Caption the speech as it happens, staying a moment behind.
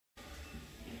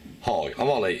Hi, I'm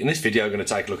Ollie. In this video I'm going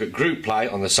to take a look at group play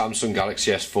on the Samsung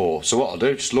Galaxy S4. So what I'll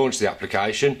do, just launch the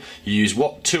application. You use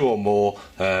two or more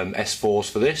S4s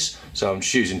for this. So I'm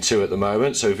just using 2 at the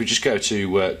moment. So if we just go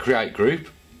to create group.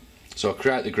 So I'll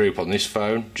create the group on this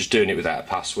phone, just doing it without a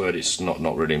password, it's not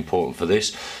really important for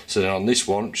this. So then on this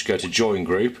one, just go to join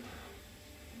group.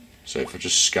 So if I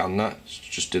just scan that,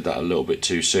 just did that a little bit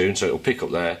too soon, so it'll pick up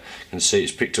there. You can see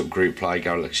it's picked up group play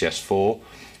Galaxy S4.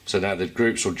 So now the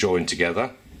groups will join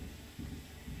together.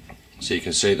 So you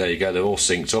can see, there you go, they're all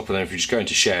synced up, and then if you just go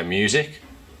into share music.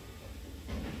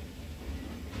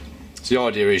 So the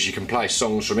idea is you can play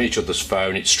songs from each other's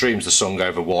phone, it streams the song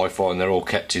over Wi-Fi and they're all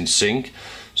kept in sync.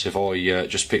 So if I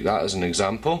just pick that as an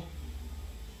example.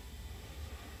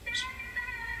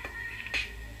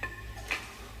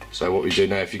 So what we do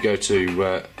now, if you go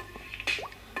to,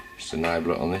 just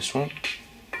enable it on this one.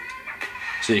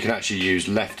 So you can actually use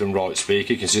left and right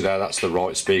speaker, you can see there that's the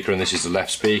right speaker and this is the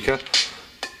left speaker.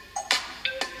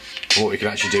 And what we can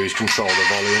actually do is control the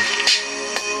volume.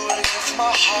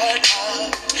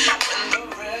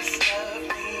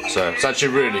 So it's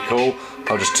actually really cool.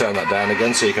 I'll just turn that down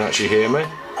again so you can actually hear me.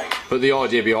 But the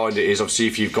idea behind it is, obviously,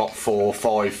 if you've got 4 or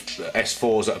 5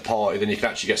 S4s at a party, then you can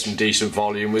actually get some decent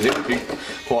volume with it. It'd be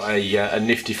quite a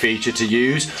nifty feature to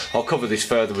use. I'll cover this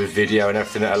further with video and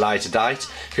everything at a later date.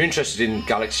 If you're interested in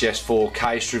Galaxy S4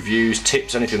 case reviews,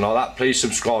 tips, anything like that, please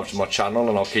subscribe to my channel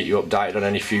and I'll keep you updated on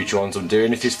any future ones I'm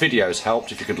doing. If this video has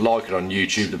helped, if you could like it on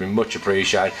YouTube, that'd be much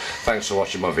appreciated. Thanks for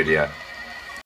watching my video.